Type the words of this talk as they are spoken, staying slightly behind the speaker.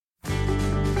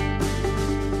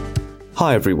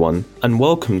Hi everyone, and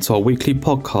welcome to our weekly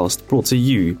podcast brought to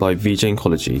you by VJ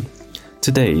Oncology.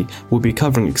 Today, we'll be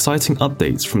covering exciting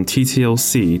updates from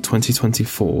TTLC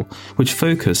 2024, which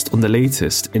focused on the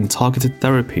latest in targeted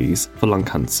therapies for lung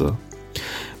cancer.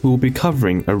 We will be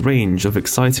covering a range of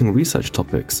exciting research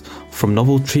topics, from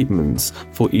novel treatments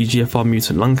for EGFR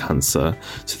mutant lung cancer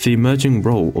to the emerging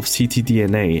role of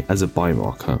ctDNA as a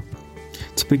biomarker.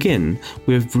 To begin,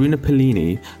 we have Bruna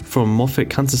Pellini from Moffitt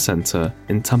Cancer Center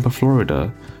in Tampa,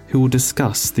 Florida, who will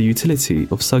discuss the utility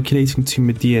of circulating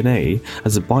tumor DNA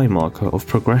as a biomarker of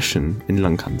progression in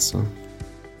lung cancer.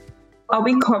 I'll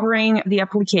be covering the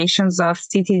applications of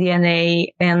ctDNA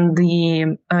and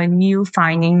the new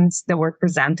findings that were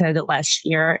presented last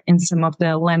year in some of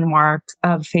the landmark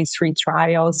phase 3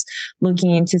 trials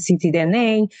looking into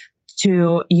ctDNA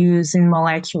to use in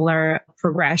molecular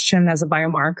progression as a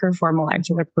biomarker for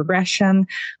molecular progression,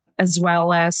 as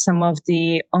well as some of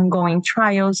the ongoing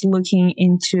trials looking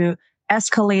into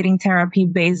escalating therapy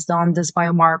based on this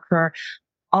biomarker.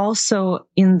 Also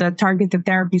in the targeted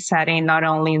therapy setting, not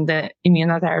only in the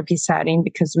immunotherapy setting,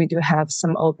 because we do have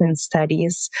some open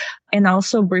studies, and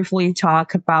also briefly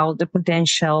talk about the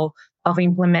potential of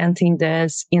implementing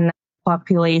this in a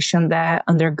population that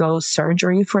undergoes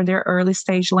surgery for their early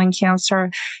stage lung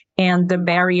cancer and the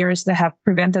barriers that have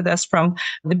prevented us from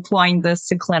deploying this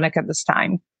to clinic at this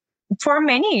time. For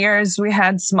many years, we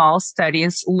had small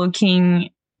studies looking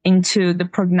into the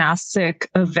prognostic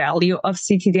value of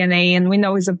ctDNA, and we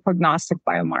know it's a prognostic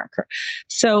biomarker.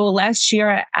 So last year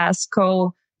at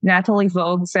ASCO, Natalie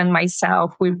Voges and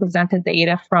myself, we presented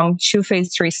data from 2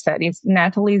 phase 3 studies.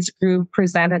 Natalie's group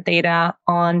presented data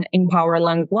on Empower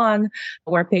Lung 1,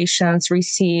 where patients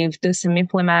received the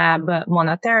cemiplimab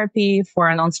monotherapy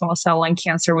for non-small cell lung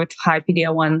cancer with high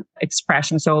PD-L1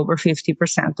 expression, so over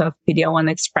 50% of PD-L1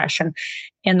 expression.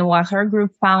 And what her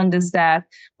group found is that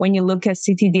when you look at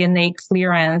ctDNA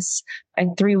clearance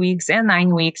at 3 weeks and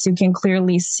 9 weeks, you can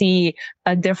clearly see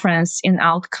a difference in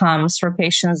outcomes for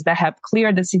patients that have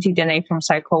cleared the ctDNA from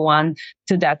cycle 1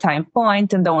 to that time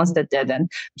point and the ones that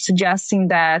didn't, suggesting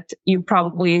that you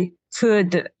probably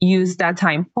could use that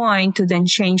time point to then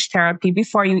change therapy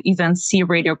before you even see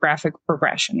radiographic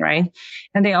progression, right?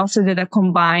 And they also did a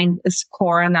combined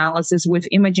score analysis with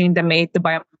imaging that made the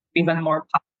biomarker even more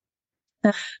powerful.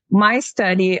 My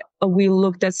study, we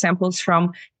looked at samples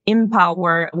from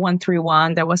Empower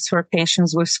 131 that was for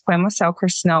patients with squamous cell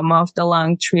carcinoma of the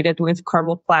lung treated with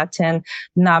carboplatin,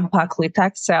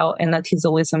 nab-paclitaxel, and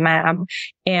atezolizumab.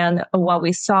 And what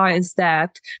we saw is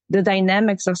that the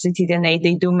dynamics of ctDNA,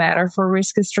 they do matter for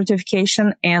risk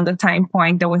stratification, and the time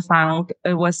point that we found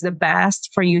was the best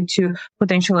for you to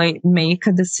potentially make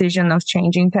a decision of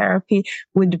changing therapy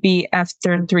would be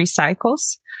after 3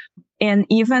 cycles. And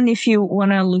even if you want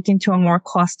to look into a more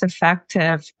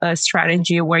cost-effective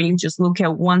strategy where you just look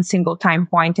at one single time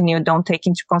point and you don't take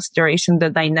into consideration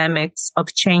the dynamics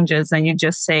of changes and you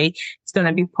just say it's going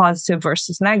to be positive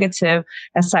versus negative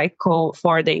at cycle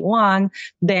 4, day 1,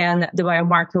 then the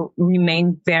biomarker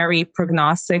remain very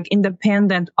prognostic,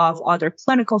 independent of other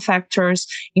clinical factors,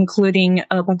 including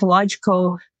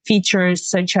pathological features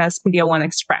such as PD-L1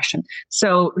 expression.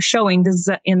 So showing this is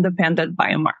an independent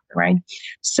biomarker, right?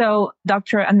 So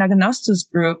Dr. Anagnostos'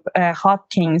 group at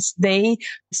Hopkins, they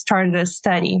started a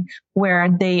study where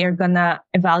they are going to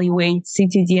evaluate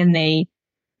ctDNA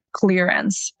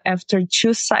clearance after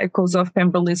 2 cycles of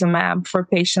pembrolizumab for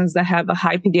patients that have a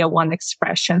high PD-L1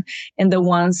 expression, and the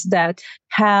ones that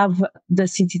have the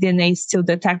ctDNA still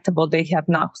detectable, they have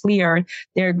not cleared,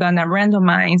 they're going to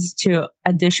randomize to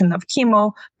addition of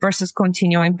chemo versus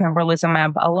continuing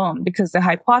pembrolizumab alone, because the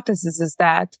hypothesis is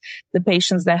that the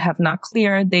patients that have not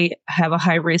cleared, they have a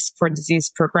high risk for disease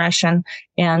progression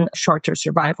and shorter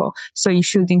survival. So you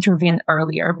should intervene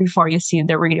earlier before you see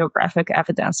the radiographic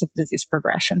evidence of disease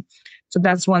progression. So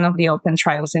that's one of the open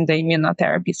trials in the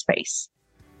immunotherapy space.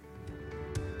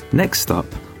 Next up,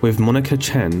 we have Monica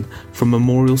Chen from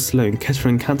Memorial Sloan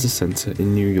Kettering Cancer Center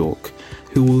in New York,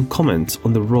 who will comment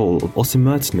on the role of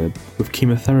osimertinib with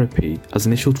chemotherapy as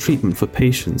initial treatment for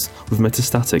patients with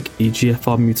metastatic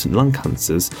EGFR mutant lung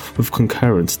cancers with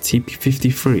concurrent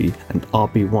TP53 and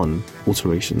RB1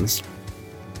 alterations.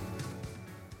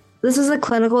 This is a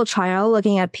clinical trial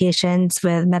looking at patients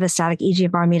with metastatic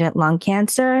EGFR mutant lung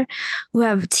cancer who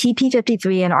have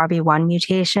TP53 and RB1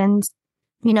 mutations.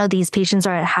 We know these patients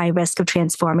are at high risk of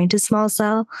transforming to small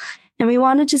cell. And we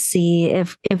wanted to see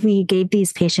if we gave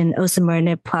these patients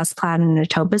osimertinib plus platinum and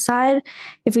etoposide,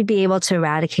 if we'd be able to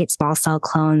eradicate small cell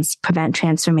clones, prevent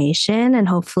transformation, and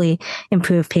hopefully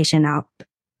improve patient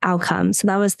outcomes. So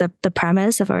that was the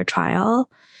premise of our trial.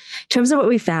 In terms of what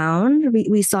we found,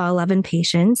 we saw 11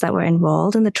 patients that were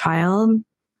enrolled in the trial.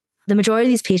 The majority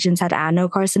of these patients had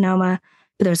adenocarcinoma,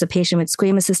 but there was a patient with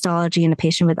squamous histology and a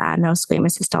patient with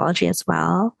adenosquamous histology as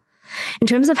well. In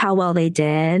terms of how well they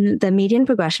did, the median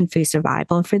progression-free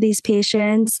survival for these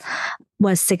patients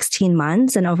was 16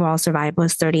 months and overall survival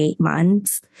was 38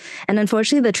 months. And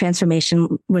unfortunately, the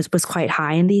transformation was quite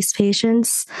high in these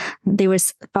patients. They were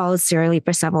followed serially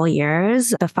for several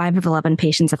years. The 5 of 11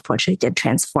 patients unfortunately did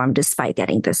transform despite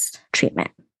getting this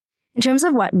treatment. In terms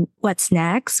of what's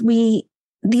next,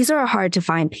 these are hard to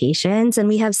find patients, and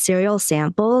we have serial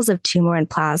samples of tumor and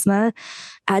plasma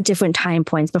at different time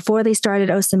points before they started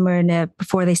osimertinib,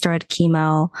 before they started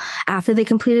chemo, after they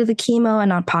completed the chemo,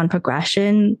 and upon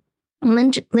progression.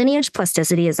 Lineage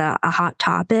plasticity is a hot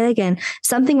topic and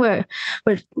something we're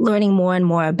learning more and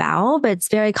more about, but it's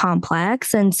very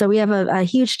complex. And so we have a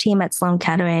huge team at Sloan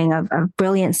Kettering of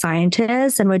brilliant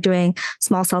scientists, and we're doing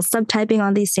small cell subtyping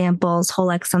on these samples, whole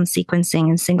exome sequencing,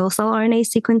 and single cell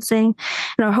RNA sequencing.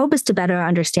 And our hope is to better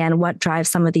understand what drives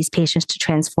some of these patients to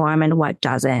transform and what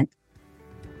doesn't.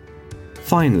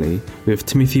 Finally, we have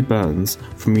Timothy Burns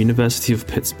from University of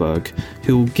Pittsburgh,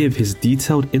 who will give his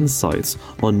detailed insights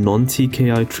on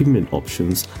non-TKI treatment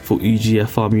options for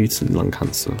EGFR mutant lung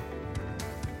cancer.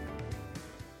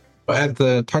 At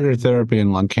the Targeted Therapy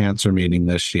in Lung Cancer meeting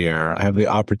this year, I have the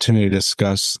opportunity to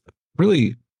discuss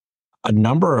really a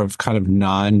number of kind of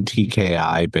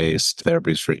non-TKI based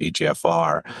therapies for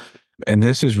EGFR. And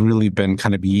this has really been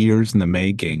kind of years in the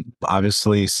making.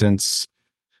 Obviously, since,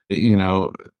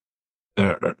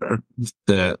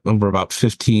 over about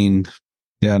 15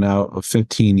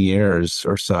 years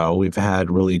or so, we've had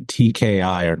really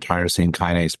TKI or tyrosine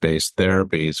kinase-based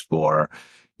therapies for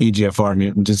EGFR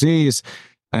mutant disease.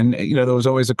 And, there was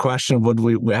always a question of would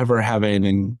we ever have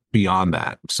anything beyond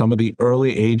that? Some of the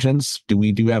early agents,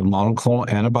 we do have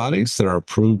monoclonal antibodies that are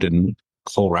approved in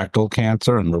colorectal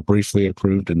cancer and were briefly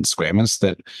approved in squamous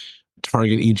that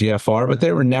target EGFR, but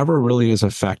they were never really as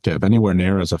effective, anywhere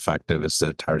near as effective as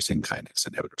the tyrosine kinase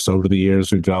inhibitors. So over the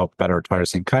years, we've developed better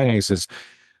tyrosine kinases.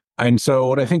 And so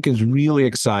what I think is really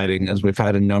exciting is we've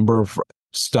had a number of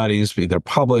studies either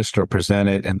published or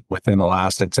presented and within the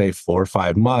last, I'd say, 4 or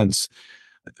 5 months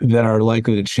that are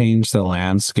likely to change the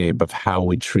landscape of how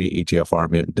we treat EGFR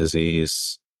mutant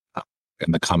disease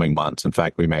in the coming months. In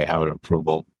fact, we may have an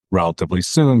approval relatively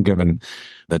soon, given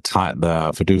the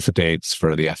PDUFA dates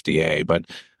for the FDA.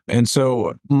 And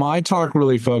so my talk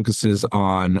really focuses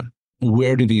on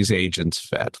where do these agents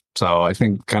fit? So I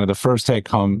think kind of the first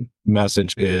take-home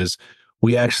message is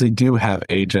we actually do have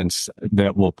agents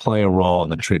that will play a role in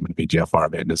the treatment of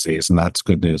EGFR mutant disease, and that's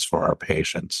good news for our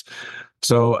patients.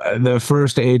 So the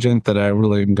first agent that I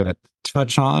really am going to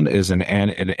touch on is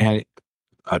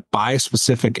a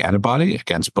bispecific antibody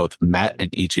against both MET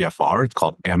and EGFR. It's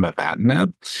called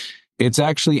amivantamab. It's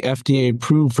actually FDA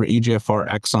approved for EGFR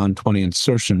exon 20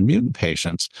 insertion mutant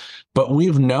patients, but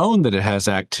we've known that it has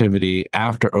activity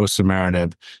after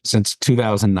osimertinib since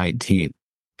 2019.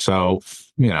 So,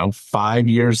 5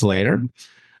 years later,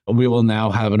 we will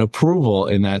now have an approval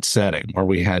in that setting where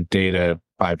we had data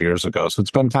 5 years ago. So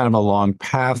it's been kind of a long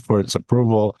path for its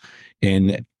approval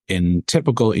in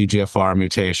typical EGFR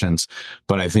mutations,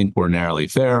 but I think we're nearly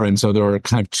there. And so there are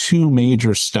kind of 2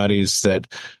 major studies that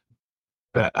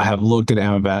have looked at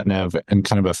amivantamab in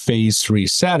kind of a phase 3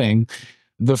 setting.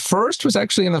 The first was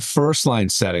actually in the first-line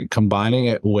setting, combining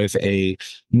it with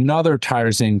another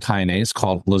tyrosine kinase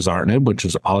called lazertinib, which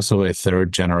is also a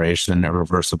third-generation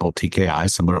irreversible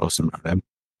TKI, similar to osimertinib.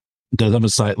 Does have a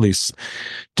slightly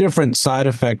different side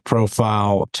effect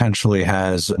profile, potentially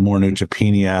has more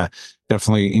neutropenia,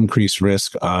 definitely increased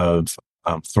risk of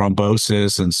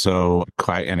thrombosis, and so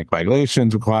anticoagulation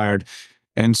is required.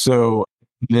 And so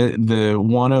the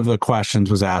one of the questions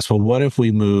was asked, well, what if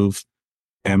we move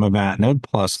amivantamab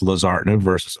plus lazertinib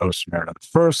versus osimertinib in the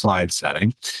first-line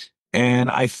setting? And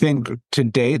I think to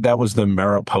date, that was the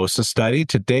Mariposa study.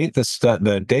 To date,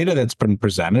 the data that's been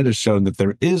presented has shown that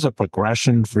there is a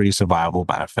progression-free survival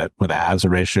benefit with a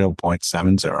hazard ratio of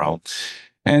 0.70.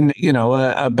 And,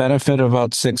 a benefit of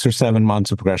about 6 or 7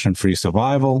 months of progression-free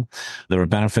survival. There are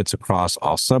benefits across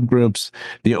all subgroups.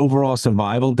 The overall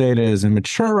survival data is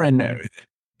immature, and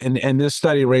this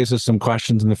study raises some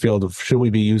questions in the field of should we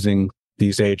be using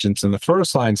these agents in the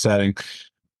first-line setting?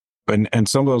 And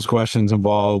some of those questions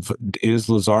involve, is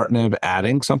lazertinib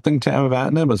adding something to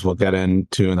amivantamab, as we'll get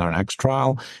into in our next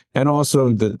trial? And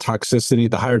also the toxicity,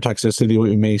 the higher toxicity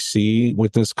we may see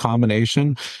with this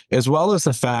combination, as well as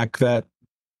the fact that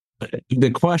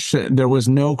the question, there was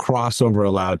no crossover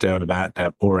allowed to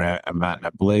amivantamab or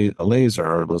amivantamab laser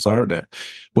or lazertinib,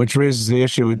 which raises the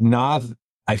issue. Not,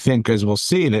 I think, as we'll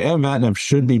see, that amivantamab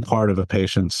should be part of a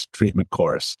patient's treatment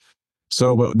course.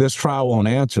 So but this trial won't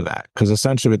answer that, because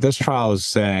essentially what this trial is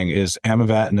saying is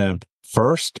amivantamab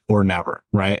first or never,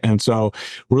 right? And so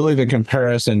really the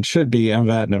comparison should be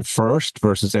amivantamab first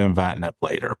versus amivantamab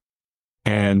later.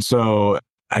 And so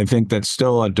I think that's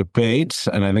still a debate,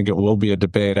 and I think it will be a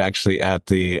debate actually at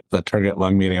the target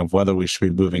lung meeting of whether we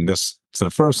should be moving this to the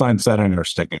first line setting or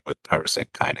sticking with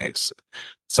tyrosine kinase,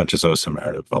 such as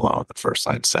osimertinib alone, the first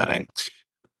line setting.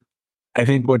 I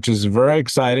think which is very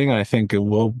exciting, and I think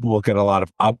we'll get a lot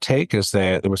of uptake, is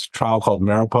there was a trial called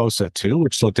Mariposa 2,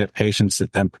 which looked at patients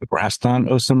that then progressed on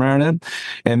osimertinib,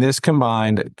 and this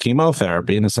combined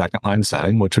chemotherapy in the second line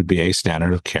setting, which would be a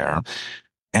standard of care,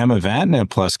 amivantamab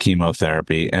plus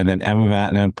chemotherapy, and then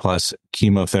amivantamab plus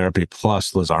chemotherapy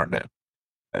plus lazertinib.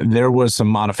 There was some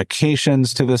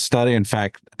modifications to this study. In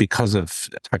fact, because of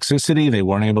toxicity, they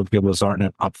weren't able to give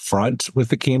lazertinib up front with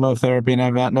the chemotherapy and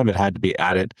amivantamab. It had to be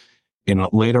added in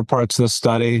later parts of the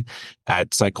study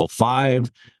at cycle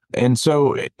 5. And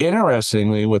so,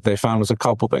 interestingly, what they found was a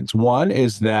couple things. One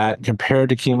is that compared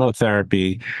to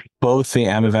chemotherapy, both the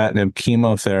amivantamab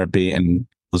chemotherapy and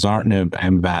lazertinib,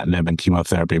 amivantamab, and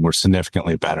chemotherapy were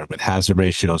significantly better, with hazard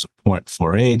ratios of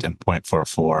 0.48 and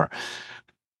 0.44,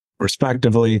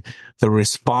 respectively. The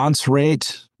response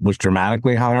rate was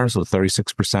dramatically higher, so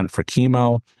 36% for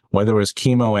chemo. Whether it was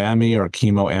chemo-ami or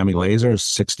chemo-ami laser,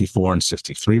 64 and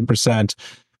 63%.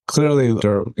 Clearly,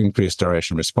 there increased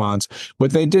duration response.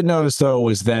 What they did notice, though,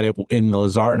 was that in the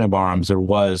lazertinib arms, there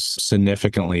was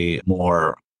significantly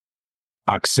more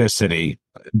toxicity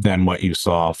than what you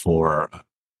saw for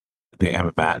the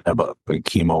amivantamab, the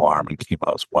chemo arm and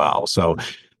chemo as well. So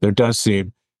there does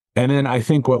seem, and then I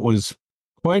think what was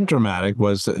quite dramatic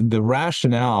was the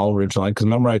rationale originally, because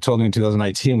remember I told you in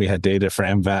 2019 we had data for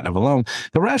amivantamab alone.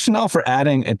 The rationale for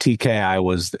adding a TKI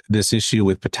was this issue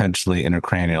with potentially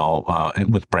intracranial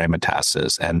with brain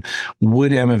metastasis, and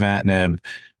would amivantamab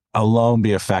alone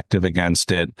be effective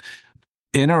against it?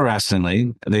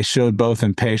 Interestingly, they showed both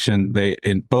in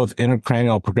both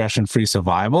intracranial progression-free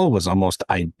survival was almost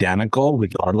identical,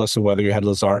 regardless of whether you had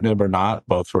lazertinib or not.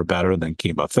 Both were better than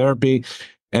chemotherapy.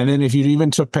 And then if you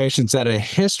even took patients that had a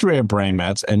history of brain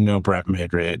mets and no brain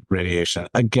met radiation,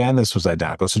 again, this was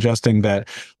identical, suggesting that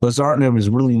lazertinib is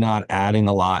really not adding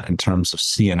a lot in terms of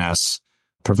CNS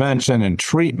prevention and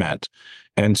treatment.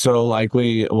 And so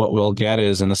likely what we'll get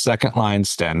is in the second line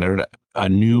standard, a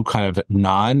new kind of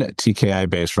non-TKI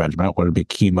based regimen would be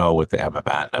chemo with the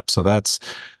amivantamab. So that's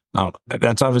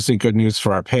obviously good news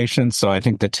for our patients. So I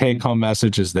think the take home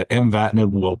message is that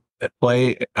amivantamab will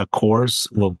play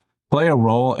a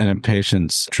role in a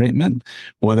patient's treatment,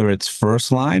 whether it's first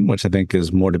line, which I think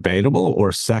is more debatable,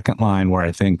 or second line, where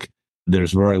I think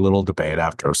there's very little debate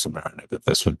after osimertinib that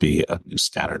this would be a new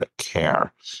standard of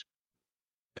care.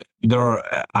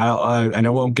 I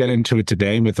won't get into it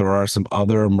today, but there are some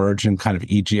other emerging kind of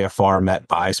EGFR MET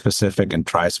bispecific and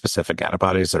trispecific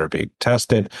antibodies that are being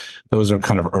tested. Those are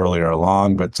kind of earlier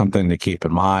along, but something to keep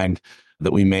in mind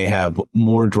that we may have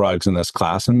more drugs in this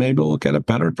class, and maybe we'll get a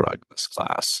better drug in this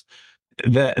class.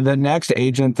 The next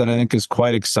agent that I think is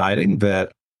quite exciting,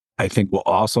 that I think will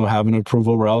also have an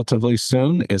approval relatively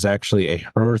soon, is actually a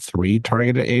HER3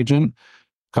 targeted agent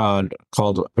called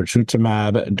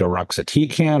patritumab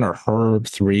deruxtecan, or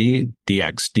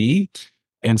HER3-DXd.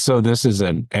 And so this is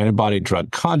an antibody drug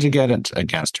conjugate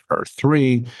against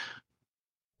HER3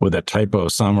 with a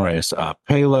topoisomerase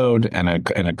payload and a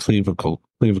cleavable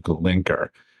linker.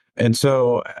 And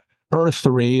so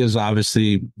HER3 is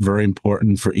obviously very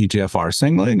important for EGFR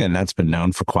signaling, and that's been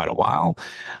known for quite a while.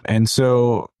 And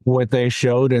so what they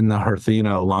showed in the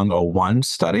HERTHENA Lung 01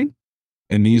 study,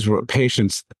 and these were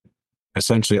patients,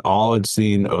 essentially all had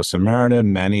seen osimertinib,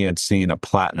 many had seen a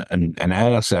platinum, and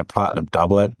actually a platinum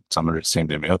doublet, some had seen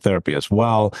immunotherapy as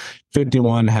well.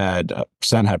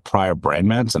 51% had prior brain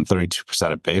mets and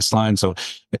 32% at baseline. So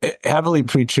heavily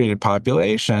pretreated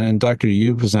population. And Dr.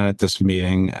 Yu presented this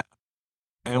meeting,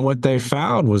 and what they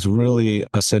found was really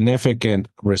a significant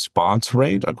response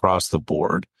rate across the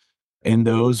board. In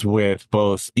those with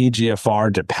both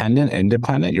EGFR dependent,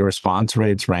 independent, your response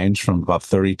rates range from about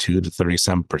 32 to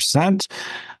 37%.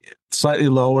 Slightly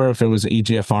lower if it was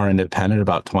EGFR independent,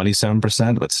 about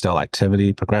 27%, but still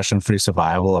activity, progression-free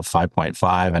survival of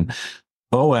 5.5, and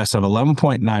OS of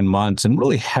 11.9 months, and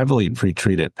really heavily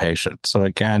pretreated patients. So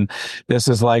again, this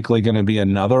is likely going to be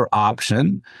another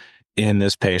option in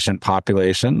this patient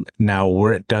population. Now,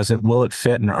 will it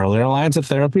fit in earlier lines of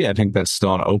therapy? I think that's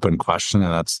still an open question,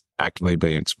 and that's actively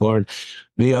being explored.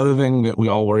 The other thing that we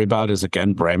all worry about is,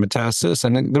 again, brain metastasis.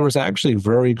 And there was actually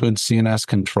very good CNS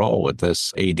control with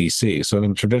this ADC.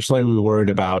 So traditionally, we worried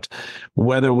about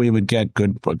whether we would get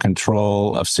good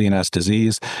control of CNS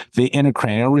disease. The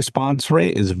intracranial response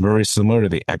rate is very similar to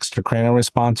the extracranial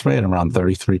response rate, around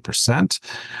 33%.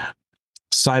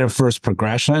 Site of first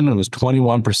progression, it was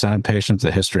 21% of patients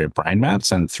with a history of brain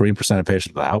mets and 3% of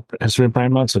patients without a history of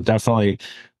brain mets. So definitely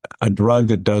a drug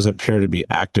that does appear to be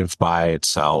active by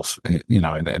itself,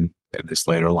 in this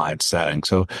later line setting.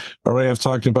 So already I've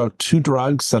talked about two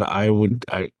drugs that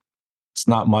it's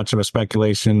not much of a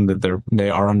speculation that they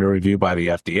are under review by the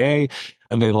FDA,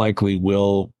 and they likely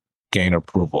will gain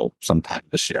approval sometime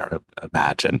this year, I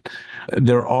imagine.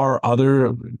 There are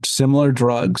other similar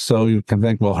drugs. So you can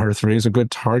think, well, HER3 is a good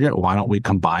target. Why don't we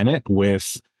combine it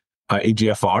with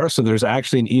EGFR? So there's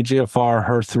actually an EGFR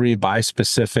HER3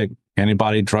 bispecific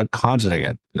antibody drug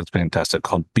conjugate that's being tested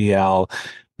called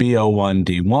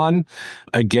BO1D1.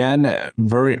 Again,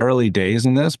 very early days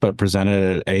in this, but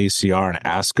presented at AACR and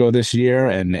ASCO this year,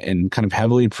 and in kind of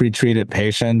heavily pretreated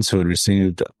patients who had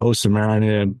received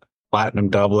osimertinib, platinum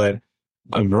doublet,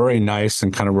 a very nice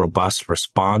and kind of robust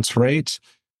response rate.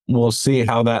 We'll see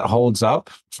how that holds up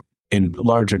in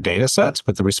larger data sets,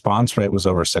 but the response rate was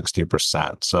over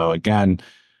 60%. So again,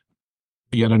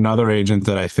 yet another agent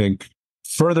that I think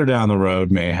further down the road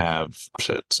may have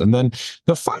options. And then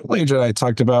the final agent I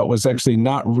talked about was actually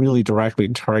not really directly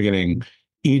targeting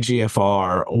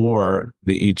EGFR or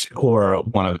the EGFR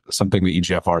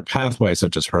pathway,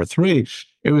 such as HER3.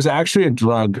 It was actually a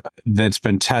drug that's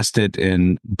been tested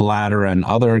in bladder and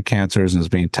other cancers and is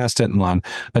being tested in lung,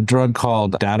 a drug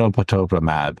called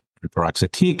datopotamab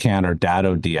deruxtecan, or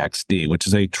Dato-DXd, which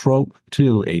is a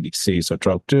TROP2 ADC. So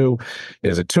TROP2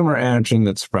 is a tumor antigen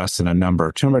that's expressed in a number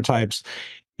of tumor types.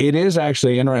 It is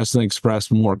actually interestingly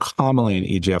expressed more commonly in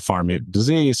EGFR mutant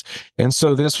disease. And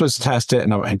so this was tested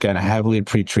in, again, a heavily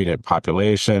pretreated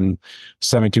population.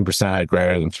 72% had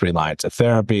greater than 3 lines of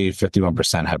therapy,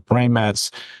 51% had brain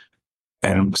mets,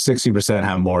 and 60%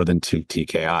 have more than 2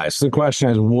 TKIs. So the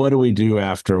question is, what do we do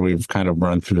after we've kind of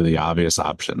run through the obvious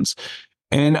options?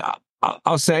 And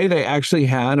I'll say they actually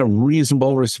had a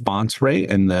reasonable response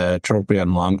rate in the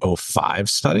TROPION-Lung05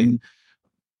 study.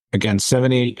 Again,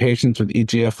 78 patients with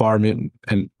EGFR mutant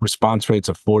and response rates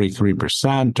of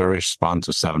 43%, or response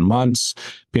of 7 months,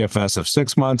 PFS of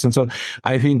 6 months. And so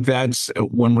I think that's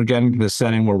when we're getting to the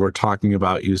setting where we're talking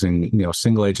about using,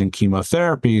 single agent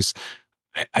chemotherapies.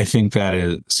 I think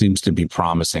that seems to be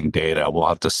promising data. We'll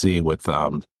have to see with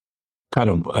kind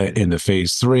of in the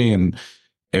phase 3 and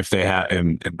if they have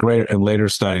in later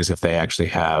studies, if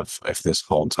this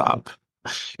holds up.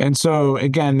 And so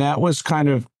again, that was kind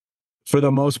of, for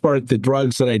the most part, the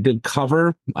drugs that I did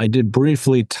cover. I did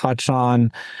briefly touch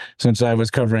on, since I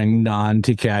was covering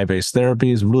non-TKI-based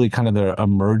therapies, really kind of the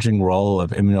emerging role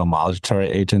of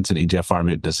immunomodulatory agents in EGFR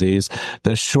mutant disease.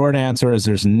 The short answer is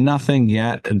there's nothing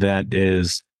yet that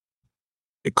is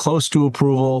close to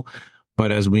approval,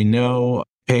 but as we know,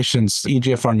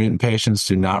 EGFR mutant patients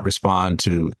do not respond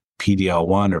to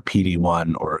PD-L1 or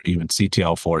PD-1 or even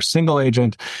CTL4 single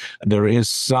agent. There is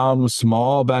some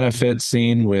small benefit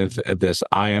seen with this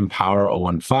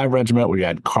IMpower015 regimen where you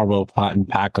had carboplatin,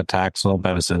 paclitaxel,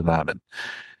 bevacizumab,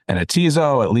 and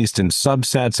atezo, at least in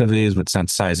subsets of these with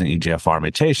sensitizing EGFR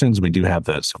mutations. We do have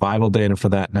the survival data for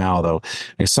that now, though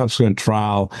a subsequent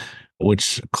trial,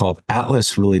 which called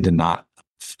Atlas, really did not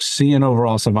see an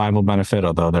overall survival benefit,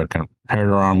 although their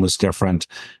comparator arm was different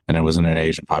and it was in an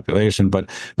Asian population. But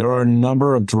there are a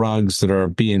number of drugs that are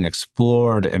being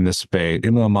explored in this space,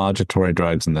 immunomodulatory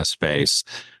drugs in this space.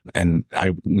 And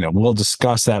we'll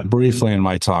discuss that briefly in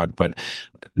my talk, but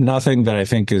nothing that I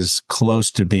think is close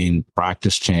to being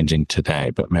practice changing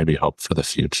today, but maybe hope for the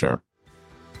future.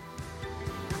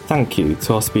 Thank you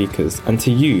to our speakers and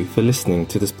to you for listening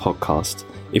to this podcast.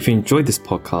 If you enjoyed this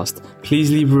podcast, please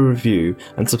leave a review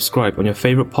and subscribe on your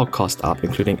favorite podcast app,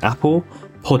 including Apple,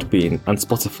 Podbean, and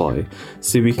Spotify,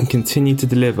 so we can continue to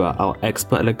deliver our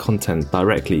expert-led content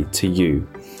directly to you.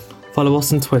 Follow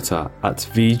us on Twitter at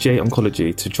VJ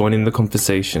Oncology to join in the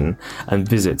conversation, and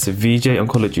visit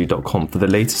vjoncology.com for the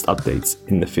latest updates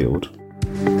in the field.